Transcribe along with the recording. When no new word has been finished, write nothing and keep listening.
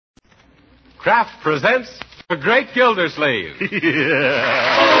Kraft presents The Great Gildersleeve. Each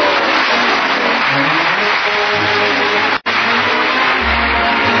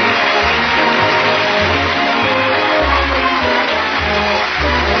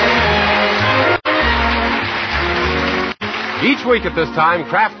week at this time,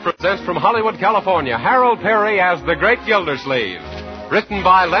 Kraft presents from Hollywood, California, Harold Peary as The Great Gildersleeve, written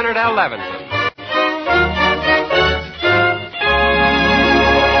by Leonard L. Levinson.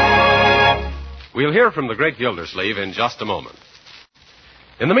 We'll hear from The Great Gildersleeve in just a moment.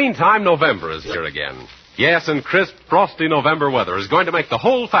 In the meantime, November is here again. Yes, and crisp, frosty November weather is going to make the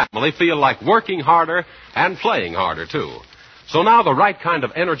whole family feel like working harder and playing harder, too. So now the right kind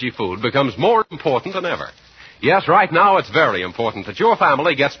of energy food becomes more important than ever. Yes, right now it's very important that your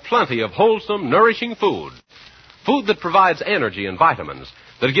family gets plenty of wholesome, nourishing food. Food that provides energy and vitamins,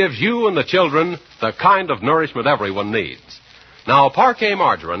 that gives you and the children the kind of nourishment everyone needs. Now, Parquet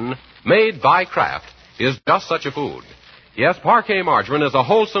margarine, made by Kraft, is just such a food. Yes, Parquet margarine is a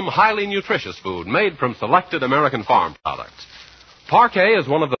wholesome, highly nutritious food made from selected American farm products. Parquet is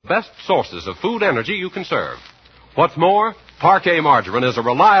one of the best sources of food energy you can serve. What's more, Parquet margarine is a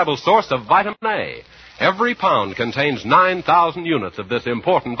reliable source of vitamin A. Every pound contains 9,000 units of this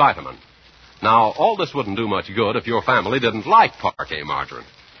important vitamin. Now, all this wouldn't do much good if your family didn't like Parquet margarine.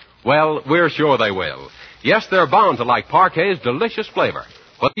 Well, we're sure they will. Yes, they're bound to like Parquet's delicious flavor,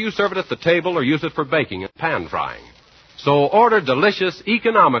 whether you serve it at the table or use it for baking and pan frying. So order delicious,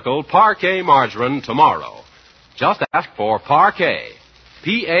 economical Parquet margarine tomorrow. Just ask for Parquet.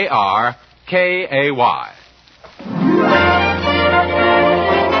 P-A-R-K-A-Y.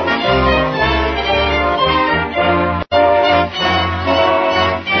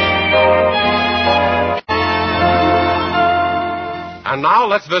 And now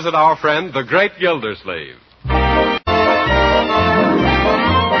let's visit our friend, the Great Gildersleeve.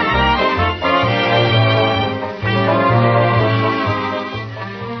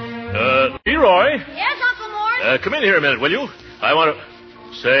 Leroy? Yes, Uncle Mort? Come in here a minute, will you? I want to...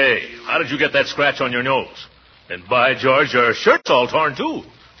 Say, how did you get that scratch on your nose? And by George, your shirt's all torn, too.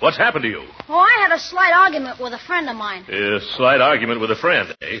 What's happened to you? Oh, I had a slight argument with a friend of mine. A slight argument with a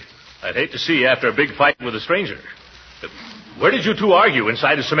friend, eh? I'd hate to see you after a big fight with a stranger. Where did you two argue?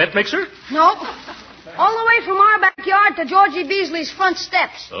 Inside a cement mixer? Nope. All the way from our backyard to Georgie Beasley's front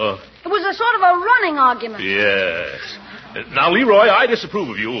steps. Oh. It was a sort of a running argument. Yes. Now, Leroy, I disapprove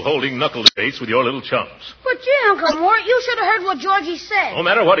of you holding knuckle debates with your little chums. But gee, Uncle Mort, you should have heard what Georgie said. No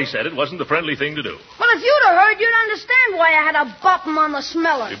matter what he said, it wasn't the friendly thing to do. Well, if you'd have heard, you'd understand why I had to bop him on the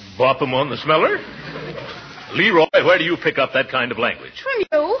smeller. You bop him on the smeller? Leroy, where do you pick up that kind of language? From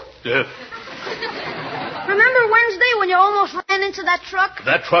you. Remember Wednesday when you almost ran into that truck?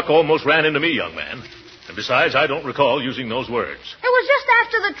 That truck almost ran into me, young man. And besides, I don't recall using those words. It was just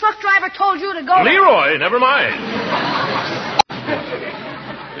after the truck driver told you to go. Leroy, never mind.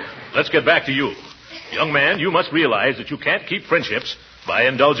 Let's get back to you. Young man, you must realize that you can't keep friendships by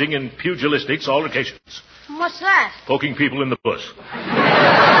indulging in pugilistic altercations. What's that? Poking people in the puss.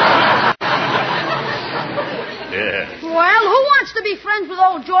 Yeah. Well, who wants to be friends with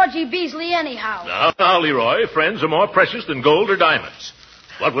old Georgie Beasley anyhow? Now, Leroy, friends are more precious than gold or diamonds.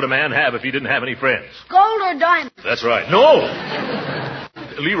 What would a man have if he didn't have any friends? Gold or diamonds? That's right. No!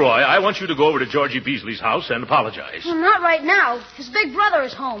 Leroy, I want you to go over to Georgie Beasley's house and apologize. Well, not right now. His big brother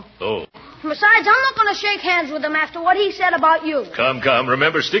is home. Oh. Besides, I'm not going to shake hands with him after what he said about you. Come.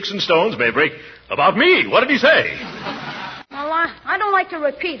 Remember, sticks and stones may break... About me? What did he say? Well, I don't like to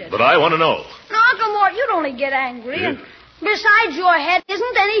repeat it. But I want to know. No, Uncle Mort, you'd only get angry. Yeah. And besides, your head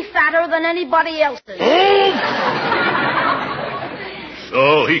isn't any fatter than anybody else's. Oh!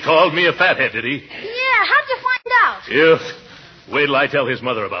 So he called me a fathead, did he? Yeah, how'd you find out? Wait till I tell his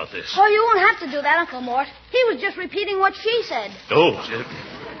mother about this. Oh, you won't have to do that, Uncle Mort. He was just repeating what she said. Oh,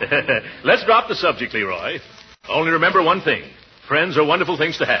 let's drop the subject, Leroy. Only remember one thing. Friends are wonderful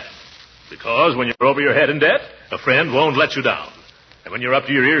things to have. Because when you're over your head in debt, a friend won't let you down. And when you're up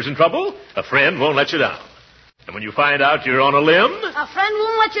to your ears in trouble, a friend won't let you down. And when you find out you're on a limb... A friend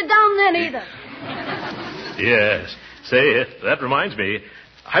won't let you down then either. Yes. Say, that reminds me.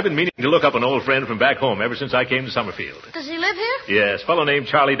 I've been meaning to look up an old friend from back home ever since I came to Summerfield. Does he live here? Yes, a fellow named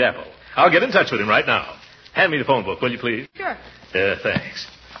Charlie Dapple. I'll get in touch with him right now. Hand me the phone book, will you, please? Sure. Thanks.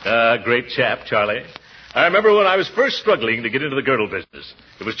 Great chap, Charlie. I remember when I was first struggling to get into the girdle business.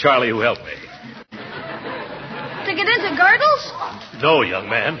 It was Charlie who helped me. To get into girdles? No, young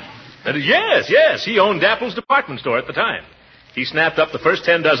man. Yes. He owned Dapple's department store at the time. He snapped up the first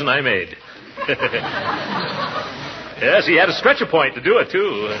 10 dozen I made. Yes, he had a stretcher point to do it,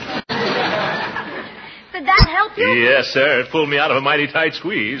 too. Did that help you? Yes, sir. It pulled me out of a mighty tight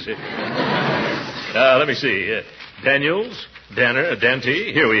squeeze. Let me see. Daniels, Danner,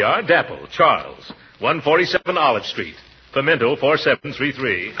 Dante. Here we are. Dapple, Charles. 147 Olive Street. Pimento,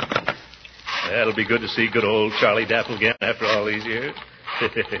 4733. That'll be good to see good old Charlie Dapple again after all these years.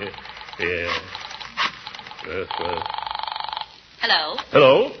 Yeah. Hello?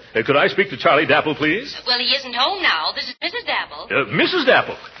 Hello? Could I speak to Charlie Dapple, please? Well, he isn't home now. This is Mrs. Dapple. Mrs.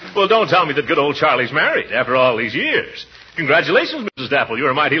 Dapple? Well, don't tell me that good old Charlie's married after all these years. Congratulations, Mrs. Dapple.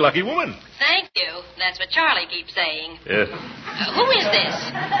 You're a mighty lucky woman. Thank you. That's what Charlie keeps saying. Who is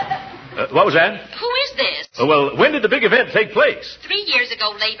this? What was that? Who is this? Well, when did the big event take place? 3 years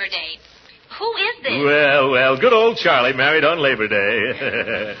ago, Labor Day. Who is this? Well, good old Charlie married on Labor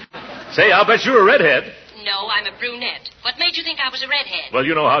Day. Say, I'll bet you're a redhead. No, I'm a brunette. What made you think I was a redhead? Well,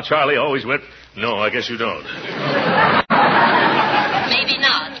 you know how Charlie always went. No, I guess you don't. Maybe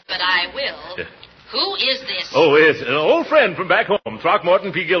not, but I will. Who is this? Oh, it's an old friend from back home,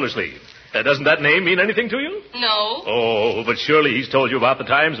 Throckmorton P. Gildersleeve. Doesn't that name mean anything to you? No. Oh, but surely he's told you about the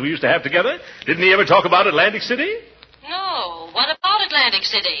times we used to have together. Didn't he ever talk about Atlantic City? No. What about Atlantic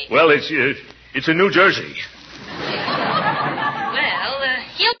City? Well, it's in New Jersey. Well,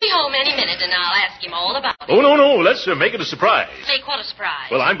 he'll be home any minute, and I'll ask him all about it. Oh, no. Let's make it a surprise. Make what a surprise?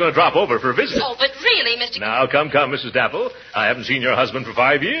 Well, I'm going to drop over for a visit. Oh, but really, Mr. Now, come, Mrs. Dapple. I haven't seen your husband for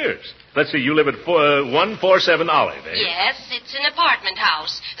 5 years. Let's see, you live at 147 Olive, eh? Yes, it's an apartment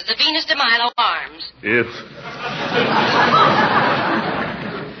house. The Venus de Milo Arms.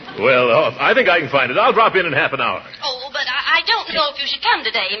 Well, I think I can find it. I'll drop in half an hour. Oh, but I don't know if you should come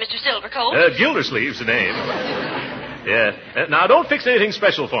today, Mr. Silvercoat. Gildersleeve's the name. Yeah. Now, don't fix anything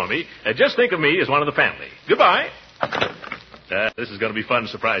special for me. Just think of me as one of the family. Goodbye. This is going to be fun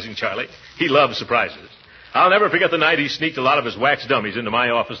surprising Charlie. He loves surprises. I'll never forget the night he sneaked a lot of his wax dummies into my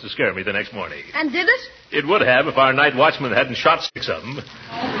office to scare me the next morning. And did it? It would have if our night watchman hadn't shot 6 of them.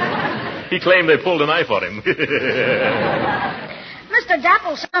 He claimed they pulled a knife on him. Mr.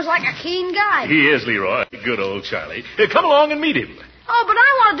 Dapple sounds like a keen guy. He is, Leroy. Good old Charlie. Come along and meet him. Oh, but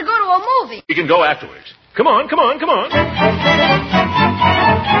I wanted to go to a movie. You can go afterwards. Come on.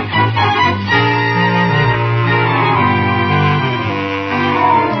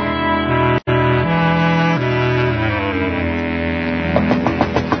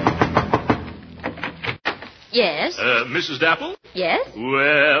 Yes? Mrs. Dapple? Yes?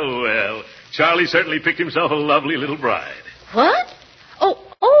 Well. Charlie certainly picked himself a lovely little bride. What?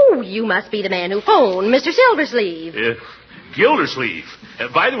 Oh, you must be the man who phoned, Mr. Silversleeve. Gildersleeve.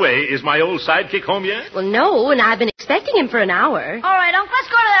 By the way, is my old sidekick home yet? Well, no, and I've been expecting him for an hour. All right, Uncle, let's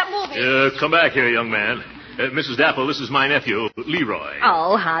go to that movie. Come back here, young man. Mrs. Dapple, this is my nephew, Leroy.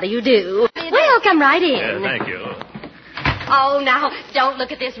 Oh, how do you do? Well, come right in. Thank you. Oh, now, don't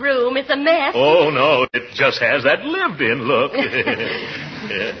look at this room. It's a mess. Oh, no, it just has that lived-in look.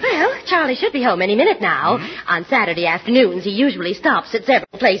 Well, Charlie should be home any minute now. Mm-hmm. On Saturday afternoons, he usually stops at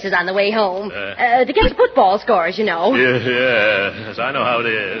several places on the way home. To get football scores, you know. Yes, I know how it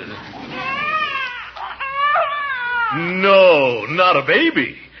is. No, not a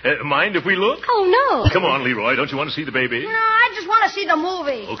baby. Mind if we look? Oh, no. Come on, Leroy. Don't you want to see the baby? No, I just want to see the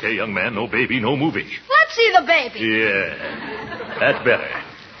movie. Okay, young man. No baby, no movie. Let's see the baby. Yeah, that's better.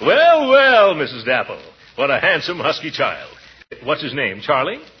 Well, Mrs. Dapple. What a handsome, husky child. What's his name,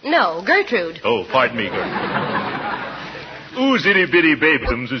 Charlie? No, Gertrude. Oh, pardon me, Gertrude. Ooh, zitty-bitty babes,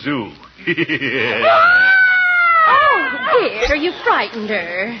 zoo. Oh, dear, you frightened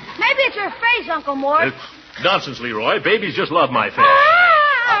her. Maybe it's her face, Uncle Mort. Nonsense, Leroy. Babies just love my face.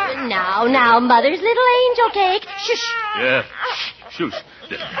 Now, Mother's little angel cake. Shush. Yeah, shush.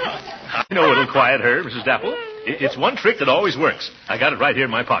 I know it'll quiet her, Mrs. Dapple. It's one trick that always works. I got it right here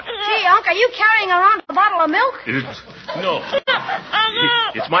in my pocket. Gee, Unc, are you carrying around a bottle of milk? No.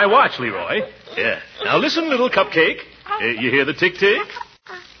 It's my watch, Leroy. Yeah. Now listen, little cupcake. You hear the tick-tick?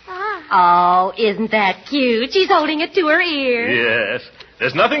 Oh, isn't that cute? She's holding it to her ear. Yes.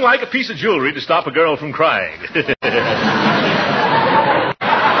 There's nothing like a piece of jewelry to stop a girl from crying.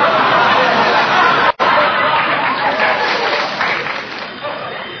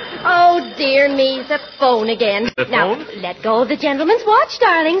 Oh, dear me, the phone again. The phone? Now, let go of the gentleman's watch,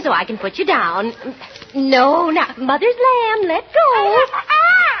 darling, so I can put you down. No, now, Mother's lamb, let go.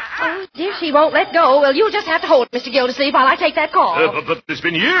 Oh, dear, she won't let go. Well, you'll just have to hold it, Mr. Gildersleeve, while I take that call. But it's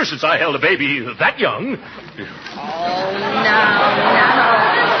been years since I held a baby that young. Oh, now.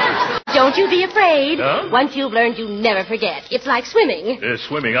 Don't you be afraid. Huh? Once you've learned, you never forget. It's like swimming.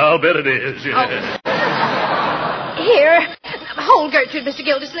 Swimming, I'll bet it is. Oh. Here, hold Gertrude, Mr.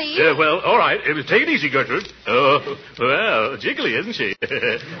 Gildersleeve. Well, all right. Take it easy, Gertrude. Well, jiggly, isn't she?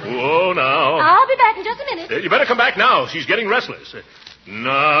 Whoa, now. I'll be back in just a minute. You better come back now. She's getting restless.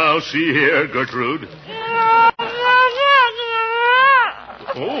 Now, Now, see here, Gertrude.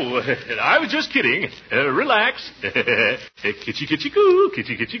 Oh, I was just kidding. Relax. Kitchy, kitchy, coo.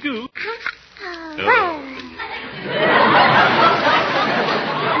 Kitchy, kitchy, coo.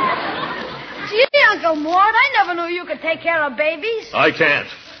 Gee, Uncle Mort, I never knew you could take care of babies. I can't.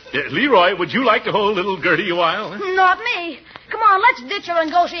 Leroy, would you like to hold little Gertie a while? Not me. Come on, let's ditch her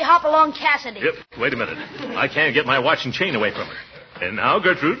and go see Hopalong Cassidy. Yep, wait a minute. I can't get my watch and chain away from her. And now,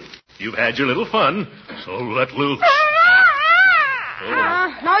 Gertrude, you've had your little fun, so let little...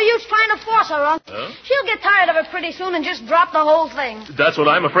 No use trying to force her, Uncle. Huh? She'll get tired of it pretty soon and just drop the whole thing. That's what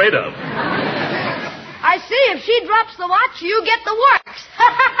I'm afraid of. I see. If she drops the watch, you get the works.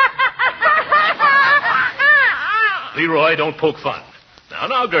 Leroy, don't poke fun.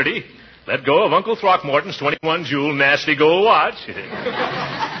 Now, Gertie, let go of Uncle Throckmorton's 21-jewel nasty gold watch.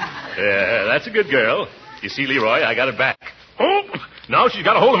 Yeah, that's a good girl. You see, Leroy, I got it back. Oh, now she's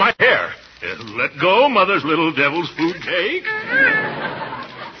got a hold of my hair. Let go, Mother's little devil's food cake.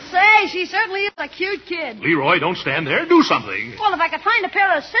 Say, she certainly is a cute kid. Leroy, don't stand there. Do something. Well, if I could find a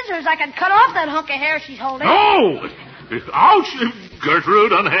pair of scissors, I could cut off that hunk of hair she's holding. No! Ouch!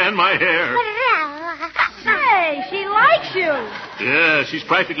 Gertrude, unhand my hair. Say, she likes you. Yeah, she's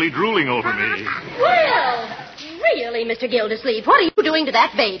practically drooling over me. Well, really, Mr. Gildersleeve, what are you doing to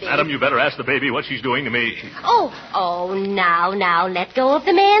that baby? Madam, you better ask the baby what she's doing to me. Oh, now, let go of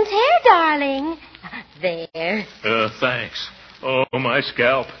the man's hair, darling. There. Thanks. Oh, my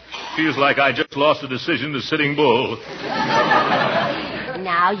scalp. Feels like I just lost a decision to Sitting Bull.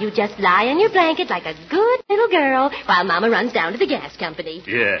 Now you just lie on your blanket like a good little girl while Mama runs down to the gas company.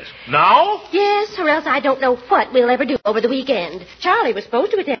 Yes. Now? Yes, or else I don't know what we'll ever do over the weekend. Charlie was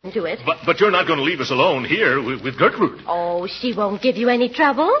supposed to attend to it. But you're not going to leave us alone here with Gertrude. Oh, she won't give you any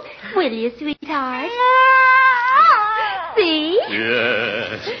trouble, will you, sweetheart? See?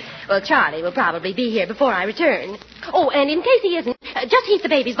 Yes. Well, Charlie will probably be here before I return. Oh, and in case he isn't, just heat the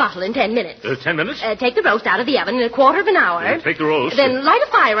baby's bottle in 10 minutes. 10 minutes? Take the roast out of the oven in a quarter of an hour. Take the roast. Then light a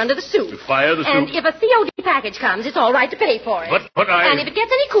fire under the soup. Fire the soup. And if a COD package comes, it's all right to pay for it. But I... And if it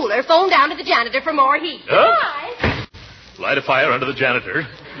gets any cooler, phone down to the janitor for more heat. Huh? Light a fire under the janitor.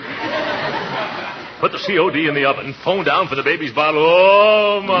 Put the COD in the oven. Phone down for the baby's bottle.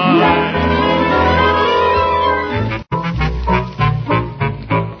 Oh, my...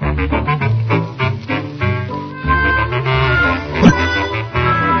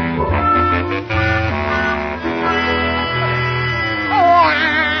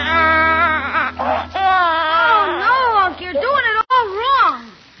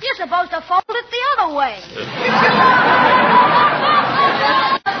 Supposed to fold it the other way.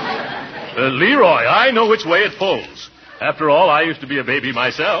 Leroy, I know which way it folds. After all, I used to be a baby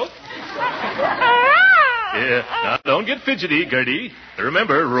myself. Yeah, now don't get fidgety, Gertie.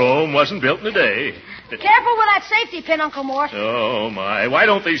 Remember, Rome wasn't built in a day. Careful with that safety pin, Uncle Mort. Oh, my. Why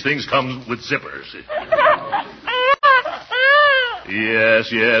don't these things come with zippers?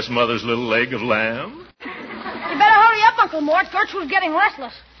 Yes, Mother's little leg of lamb. You better hurry up, Uncle Mort. Gertrude's getting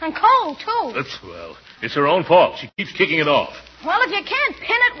restless. And cold, too. Well, it's her own fault. She keeps kicking it off. Well, if you can't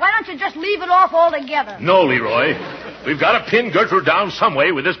pin it, why don't you just leave it off altogether? No, Leroy. We've got to pin Gertrude down some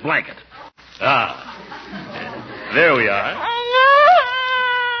way with this blanket. There we are.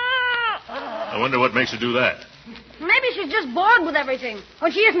 I wonder what makes her do that. Maybe she's just bored with everything.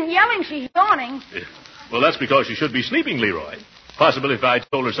 When she isn't yelling, she's yawning. Well, that's because she should be sleeping, Leroy. Possibly if I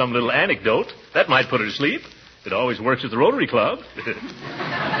told her some little anecdote, that might put her to sleep. It always works at the Rotary Club.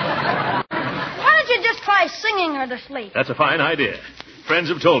 Why don't you just try singing her to sleep? That's a fine idea. Friends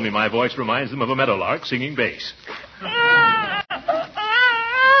have told me my voice reminds them of a meadowlark singing bass. Okay,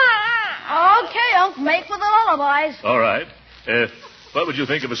 Unc, make for the lullabies. All right. What would you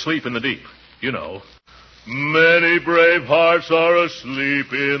think of Asleep in the Deep? You know. Many brave hearts are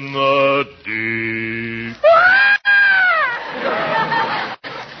asleep in the deep.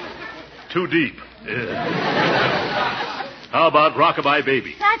 Too deep. How about Rockabye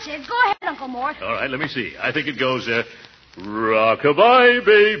Baby? That's it. Go ahead, Uncle Mort. All right, let me see. I think it goes, Rockabye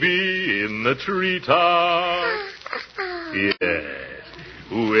Baby in the treetop. Yes.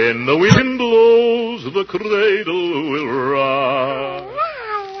 When the wind blows, the cradle will rock.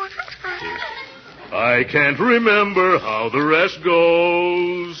 I can't remember how the rest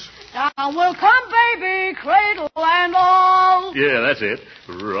goes. Down will come baby, cradle and all. Yeah, that's it.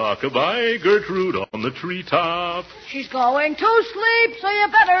 Rockabye Gertrude on the treetop. She's going to sleep, so you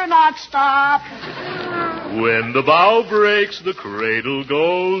better not stop. When the bough breaks, the cradle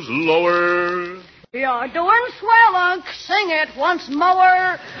goes lower. You're doing swell, Unc. Sing it once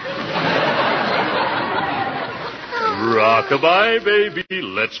more. Rock-a-bye, baby,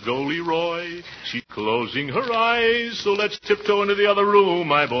 let's go, Leroy. She's closing her eyes, so let's tiptoe into the other room,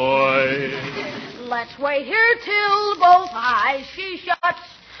 my boy. Let's wait here till both eyes she shuts.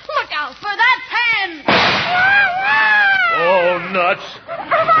 Look out for that pen! Oh, nuts.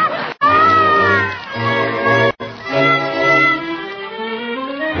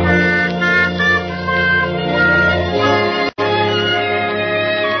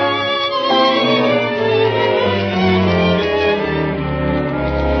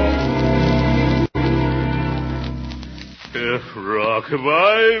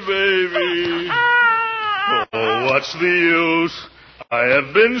 Rock-a-bye, baby. Oh, what's the use? I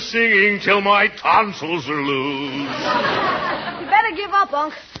have been singing till my tonsils are loose. You better give up,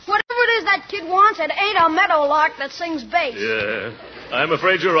 Unc. Whatever it is that kid wants, it ain't a meadowlark that sings bass. Yeah, I'm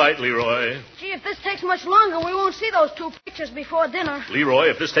afraid you're right, Leroy. Gee, if this takes much longer, we won't see those two pictures before dinner. Leroy,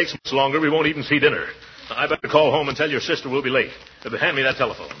 if this takes much longer, we won't even see dinner. I better call home and tell your sister we'll be late. Hand me that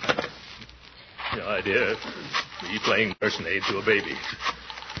telephone. The idea, me playing nursemaid to a baby.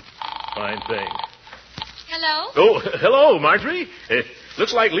 Fine thing. Hello? Oh, hello, Marjorie.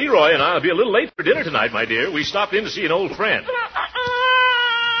 Looks like Leroy and I'll be a little late for dinner tonight, my dear. We stopped in to see an old friend.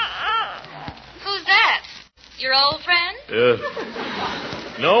 Who's that? Your old friend?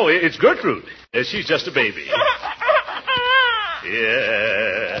 No, it's Gertrude. She's just a baby.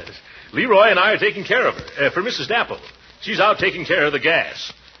 Yes. Leroy and I are taking care of her, for Mrs. Dapple. She's out taking care of the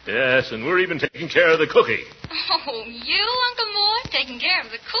gas. Yes, and we're even taking care of the cooking. Oh, you, Uncle Mort, taking care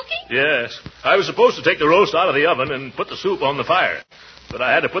of the cooking? Yes. I was supposed to take the roast out of the oven and put the soup on the fire. But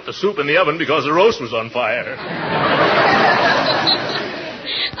I had to put the soup in the oven because the roast was on fire.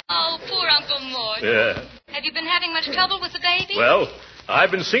 Oh, poor Uncle Mort. Yeah. Have you been having much trouble with the baby? Well, I've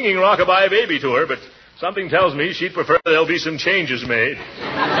been singing Rock-a-bye Baby to her, but something tells me she'd prefer there'll be some changes made.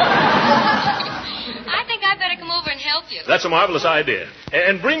 I think I'd better come over and help you. That's a marvelous idea.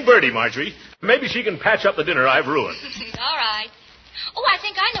 And bring Bertie, Marjorie. Maybe she can patch up the dinner I've ruined. All right. Oh, I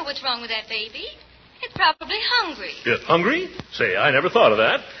think I know what's wrong with that baby. It's probably hungry. Hungry? Say, I never thought of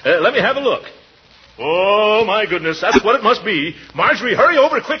that. Let me have a look. Oh, my goodness, that's what it must be. Marjorie, hurry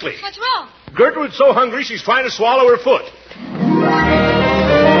over quickly. What's wrong? Gertrude's so hungry she's trying to swallow her foot.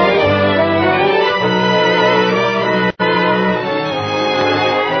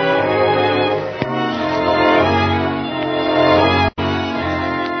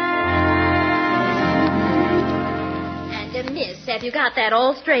 Have you got that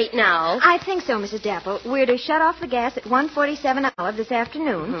all straight now? I think so, Mrs. Dapple. We're to shut off the gas at 1:47 Olive this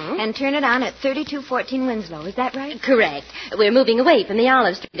afternoon and turn it on at 3214 Winslow. Is that right? Correct. We're moving away from the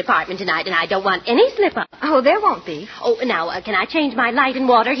Olive Street department tonight, and I don't want any slip-up. Oh, there won't be. Oh, now, can I change my light and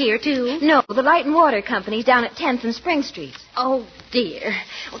water here, too? No, the Light and Water Company's down at 10th and Spring Streets. Oh, dear.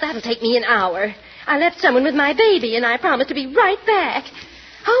 Well, that'll take me an hour. I left someone with my baby, and I promised to be right back.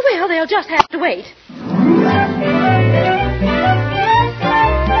 Oh, well, they'll just have to wait.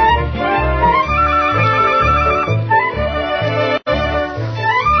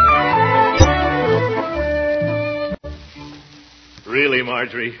 Really,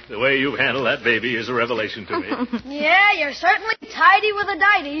 Marjorie, the way you've handled that baby is a revelation to me. Yeah, you're certainly tidy with a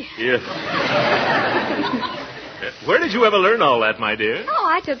diety. Yeah. Where did you ever learn all that, my dear? Oh,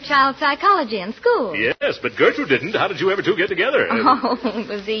 I took child psychology in school. Yes, but Gertrude didn't. How did you ever two get together? Oh, it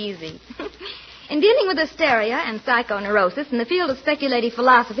was easy. In dealing with hysteria and psychoneurosis in the field of speculative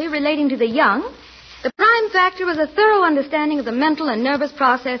philosophy relating to the young, the prime factor was a thorough understanding of the mental and nervous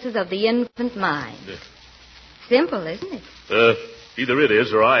processes of the infant mind. Simple, isn't it? Either it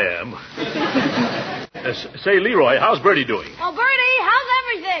is or I am. Say, Leroy, how's Bertie doing? Oh, Bertie, how's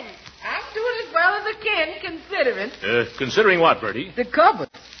everything? I'm doing as well as I can, considering. Considering what, Bertie? The cupboard.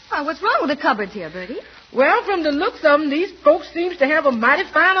 Oh, what's wrong with the cupboards here, Bertie? Well, from the looks of them, these folks seems to have a mighty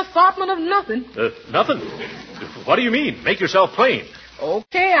fine assortment of nothing. Nothing. What do you mean? Make yourself plain.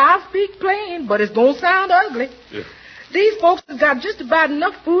 Okay, I'll speak plain, but it's going to sound ugly. These folks have got just about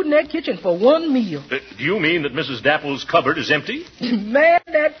enough food in their kitchen for one meal. Do you mean that Mrs. Dapple's cupboard is empty? Man,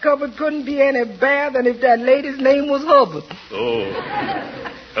 that cupboard couldn't be any better than if that lady's name was Hubbard.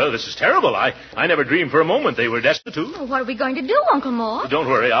 Oh, this is terrible. I never dreamed for a moment they were destitute. Well, what are we going to do, Uncle Mort? Don't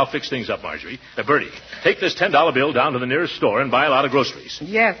worry, I'll fix things up, Marjorie. Bertie, take this $10 bill down to the nearest store and buy a lot of groceries.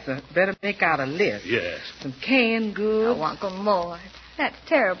 Yes, sir. Better make out a list. Yes. Some canned goods. Oh, Uncle Mort. That's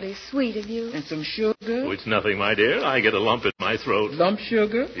terribly sweet of you. And some sugar. Oh, it's nothing, my dear. I get a lump in my throat. Lump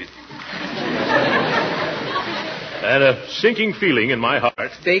sugar. And a sinking feeling in my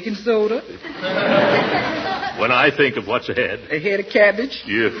heart. Baking soda. When I think of what's ahead. A head of cabbage.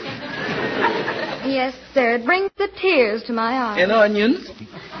 Yeah. Yes, sir. It brings the tears to my eyes. And onions.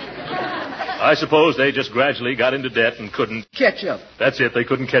 I suppose they just gradually got into debt and couldn't... Catch up. That's it, they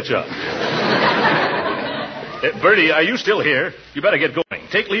couldn't catch up. Bertie, are you still here? You better get going.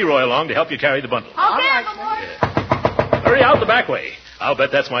 Take Leroy along to help you carry the bundle. Okay, Uncle Mort. Hurry out the back way. I'll bet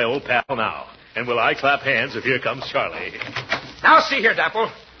that's my old pal now. And will I clap hands if here comes Charlie? Now, see here,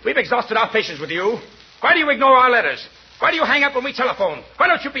 Dapple. We've exhausted our patience with you. Why do you ignore our letters? Why do you hang up when we telephone? Why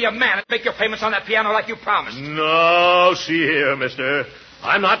don't you be a man and make your payments on that piano like you promised? No, see here, mister.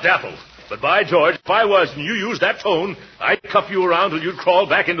 I'm not Dapple. But by George, if I was and you used that tone, I'd cuff you around till you'd crawl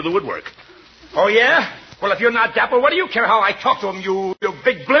back into the woodwork. Oh, yeah? Well, if you're not Dapple, what do you care how I talk to him, you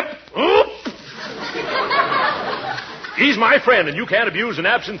big blimp? Oop! He's my friend, and you can't abuse an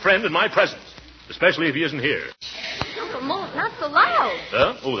absent friend in my presence, especially if he isn't here. Uncle Mort, not so loud.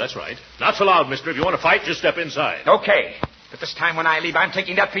 Huh? Oh, that's right. Not so loud, mister. If you want to fight, just step inside. Okay. But this time when I leave, I'm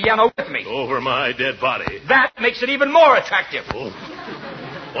taking that piano with me. Over my dead body. That makes it even more attractive. Oh.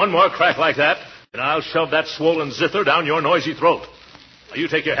 One more crack like that, and I'll shove that swollen zither down your noisy throat. Now, you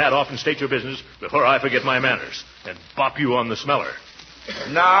take your hat off and state your business before I forget my manners and bop you on the smeller.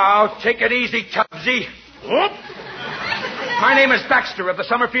 Now, take it easy, Tubbsy. Whoop! My name is Baxter of the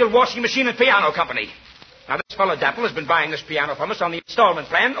Summerfield Washing Machine and Piano Company. Now, this fellow Dapple has been buying this piano from us on the installment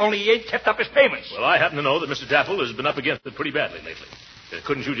plan, only he ain't kept up his payments. Well, I happen to know that Mr. Dapple has been up against it pretty badly lately.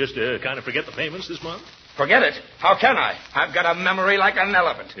 Couldn't you just kind of forget the payments this month? Forget it? How can I? I've got a memory like an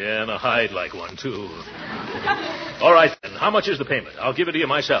elephant. Yeah, and a hide like one, too. All right, then. How much is the payment? I'll give it to you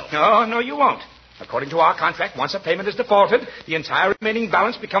myself. No, you won't. According to our contract, once a payment is defaulted, the entire remaining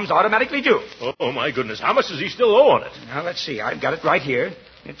balance becomes automatically due. Oh, my goodness. How much does he still owe on it? Now, let's see. I've got it right here.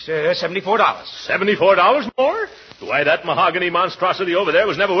 It's $74. $74 more? Why, that mahogany monstrosity over there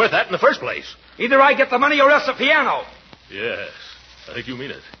was never worth that in the first place. Either I get the money or else the piano. Yes, I think you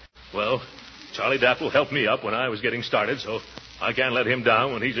mean it. Well, Charlie Dapple helped me up when I was getting started, so I can't let him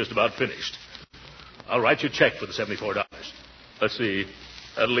down when he's just about finished. I'll write you a check for the $74. Let's see.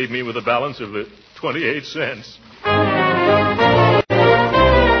 That'll leave me with a balance of 28 cents.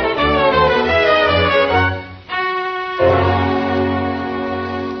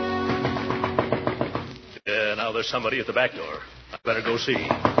 Yeah, now there's somebody at the back door. I better go see.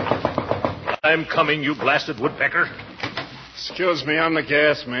 I'm coming, you blasted woodpecker. Excuse me, I'm the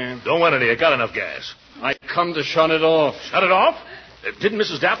gas man. Don't want any. I got enough gas. I come to shut it off. Shut it off? Didn't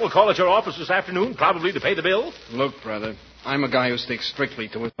Mrs. Dapple call at your office this afternoon, probably to pay the bill? Look, brother, I'm a guy who sticks strictly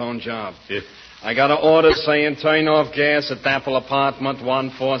to his own job. Yeah. I got an order saying turn off gas at Dapple Apartment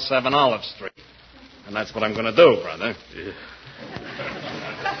 147 Olive Street. And that's what I'm going to do, brother. Yeah.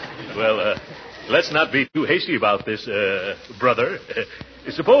 Well, let's not be too hasty about this, brother.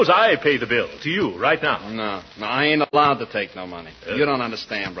 Suppose I pay the bill to you right now. No, I ain't allowed to take no money. You don't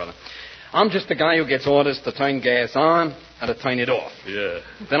understand, brother. I'm just the guy who gets orders to turn gas on and to turn it off. Yeah.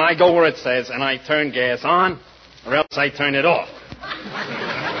 Then I go where it says, and I turn gas on, or else I turn it off.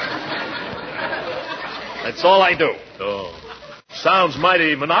 That's all I do. Oh, sounds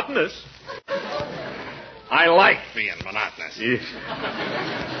mighty monotonous. I like being monotonous.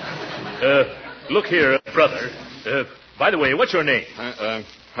 Yeah. Look here, brother. By the way, what's your name?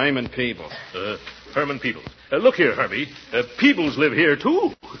 Herman Peebles. Herman Peebles. Look here, Herbie. Peebles live here,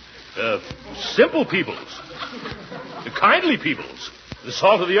 too. Simple Peebles. Kindly Peebles. The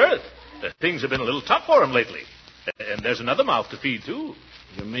salt of the earth. Things have been a little tough for him lately. And there's another mouth to feed, too.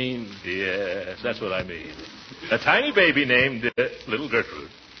 You mean? Yes, that's what I mean. A tiny baby named Little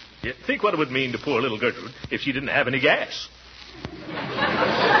Gertrude. You think what it would mean to poor little Gertrude if she didn't have any gas.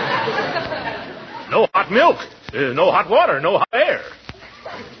 No hot milk. No hot water. No hot air.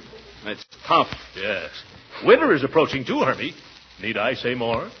 It's tough. Yes. Winter is approaching, too, Herbie. Need I say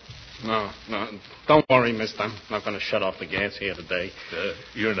more? No. Don't worry, mister. I'm not going to shut off the gas here today.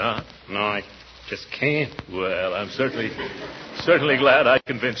 You're not? No, I just can't. Well, I'm certainly glad I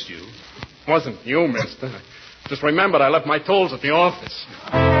convinced you. Wasn't you, mister. Just remembered I left my tools at the office.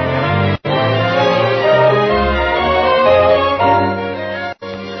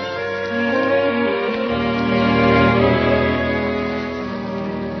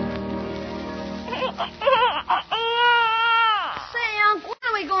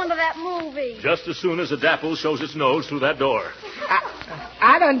 Just as soon as a Dapple shows its nose through that door.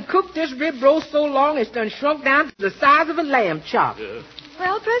 I done cooked this rib roast so long it's done shrunk down to the size of a lamb chop.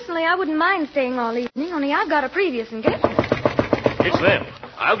 Well, personally, I wouldn't mind staying all evening, only I've got a previous engagement. It's them.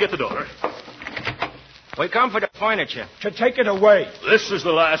 I'll get the door. We come for the furniture. To take it away. This is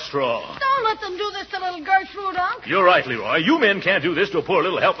the last straw. Don't let them do this to little Gertrude, Unc. You're right, Leroy. You men can't do this to a poor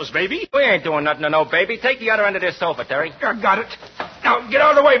little helpless baby. We ain't doing nothing to no baby. Take the other end of this sofa, Terry. I got it. Now, get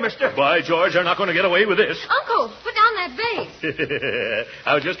out of the way, mister. By George, you're not going to get away with this. Uncle, put down that vase.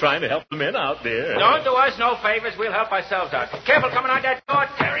 I was just trying to help the men out there. Don't do us no favors. We'll help ourselves out. Careful coming out that door,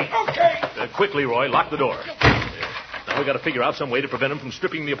 Terry. Okay. Quickly, Roy, lock the door. Now we got to figure out some way to prevent him from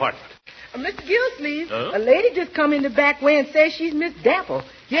stripping the apartment. Mr. Gildersleeve, Huh? a lady just come in the back way and says she's Miss Dapple.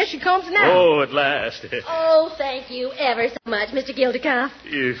 Here she comes now. Oh, at last. Oh, thank you ever so much, Mr. Gildersleeve.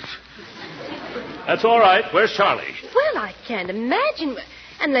 If... That's all right. Where's Charlie? Well, I can't imagine.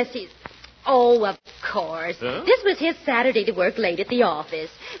 Unless he's... Oh, of course. Huh? This was his Saturday to work late at the office.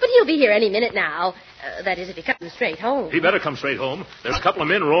 But he'll be here any minute now. That is, if he comes straight home. He better come straight home. There's a couple of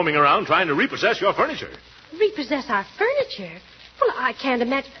men roaming around trying to repossess your furniture. Repossess our furniture? Well, I can't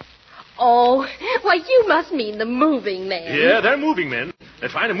imagine... Oh, why, you must mean the moving men. Yeah, they're moving men. They're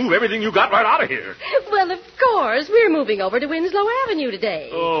trying to move everything you got right out of here. Well, of course. We're moving over to Winslow Avenue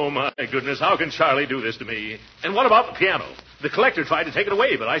today. Oh, my goodness. How can Charlie do this to me? And what about the piano? The collector tried to take it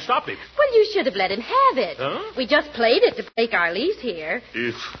away, but I stopped him. Well, you should have let him have it. Huh? We just played it to break our lease here.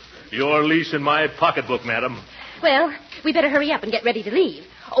 If your lease in my pocketbook, madam. Well, we better hurry up and get ready to leave.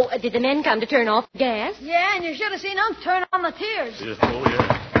 Oh, did the men come to turn off the gas? Yeah, and you should have seen Unc turn on the tears. Oh,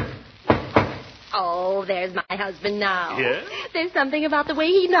 yeah. Oh, there's my husband now. Yeah? There's something about the way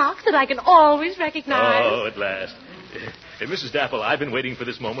he knocks that I can always recognize. Oh, at last. Hey, Mrs. Dapple, I've been waiting for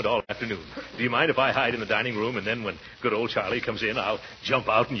this moment all afternoon. Do you mind if I hide in the dining room and then when good old Charlie comes in, I'll jump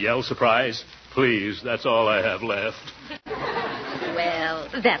out and yell surprise? Please, that's all I have left. Well,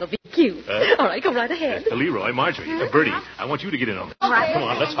 that'll be cute. All right, go right ahead. Leroy, Marjorie, Bertie, I want you to get in on this. Okay. Come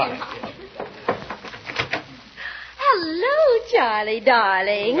on, let's hide. Hello, Charlie,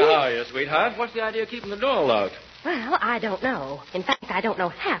 darling. Oh, yeah, sweetheart. What's the idea of keeping the door locked? Well, I don't know. In fact, I don't know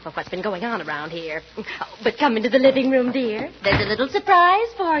half of what's been going on around here. Oh, but come into the living room, dear. There's a little surprise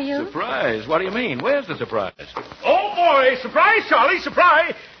for you. Surprise? What do you mean? Where's the surprise? Oh, boy, surprise, Charlie,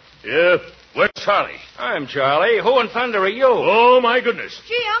 surprise. Yeah, where's Charlie? I'm Charlie. Who in thunder are you? Oh, my goodness.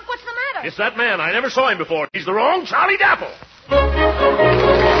 Gee, Unc, what's the matter? It's that man. I never saw him before. He's the wrong Charlie Dapple.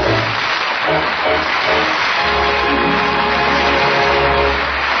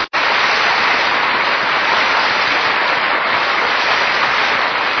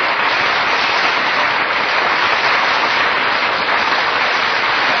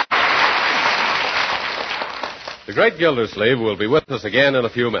 The Great Gildersleeve will be with us again in a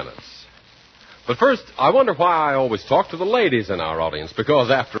few minutes. But first, I wonder why I always talk to the ladies in our audience, because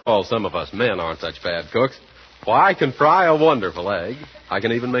after all, some of us men aren't such bad cooks. Why, I can fry a wonderful egg. I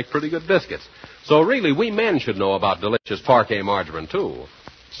can even make pretty good biscuits. So really, we men should know about delicious parquet margarine, too.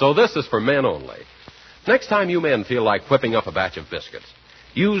 So this is for men only. Next time you men feel like whipping up a batch of biscuits,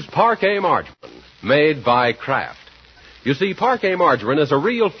 use parquet margarine, made by Kraft. You see, parquet margarine is a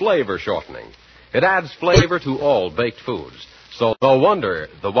real flavor shortening. It adds flavor to all baked foods. So no wonder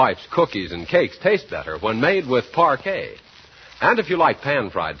the wife's cookies and cakes taste better when made with parquet. And if you like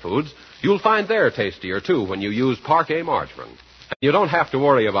pan-fried foods, you'll find they're tastier, too, when you use parquet margarine. You don't have to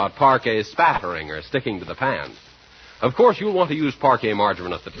worry about parquet spattering or sticking to the pan. Of course, you'll want to use parquet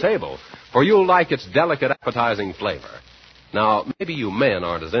margarine at the table, for you'll like its delicate, appetizing flavor. Now, maybe you men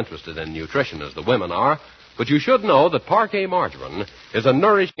aren't as interested in nutrition as the women are, but you should know that parquet margarine is a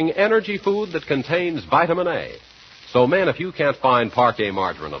nourishing energy food that contains vitamin A. So, men, if you can't find parquet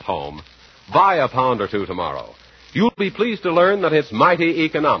margarine at home, buy a pound or two tomorrow. You'll be pleased to learn that it's mighty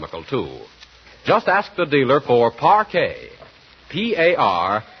economical, too. Just ask the dealer for parquet.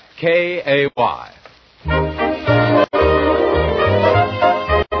 P-A-R-K-A-Y.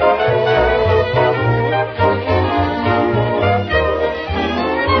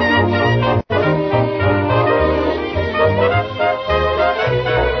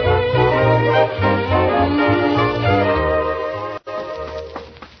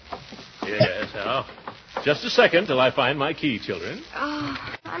 Just a second till I find my key, children. Oh,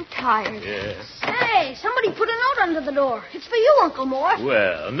 I'm tired. Yes. Hey, somebody put a note under the door. It's for you, Uncle Moore.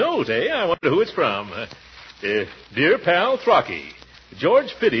 Well, note, eh? I wonder who it's from. Dear pal Throcky,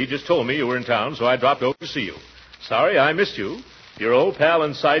 George Fitty just told me you were in town, so I dropped over to see you. Sorry I missed you. Your old pal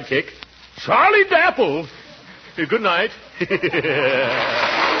and sidekick, Charlie Dapple. Good night.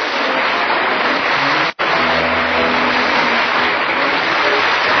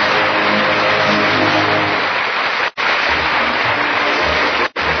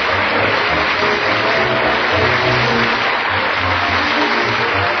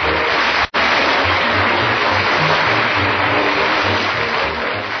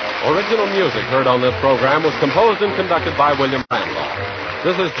 Original music heard on this program was composed and conducted by William Randolph.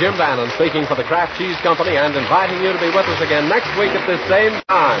 This is Jim Bannon speaking for the Kraft Cheese Company and inviting you to be with us again next week at this same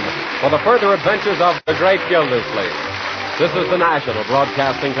time for the further adventures of the Great Gildersleeve. This is the National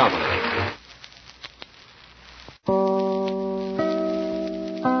Broadcasting Company.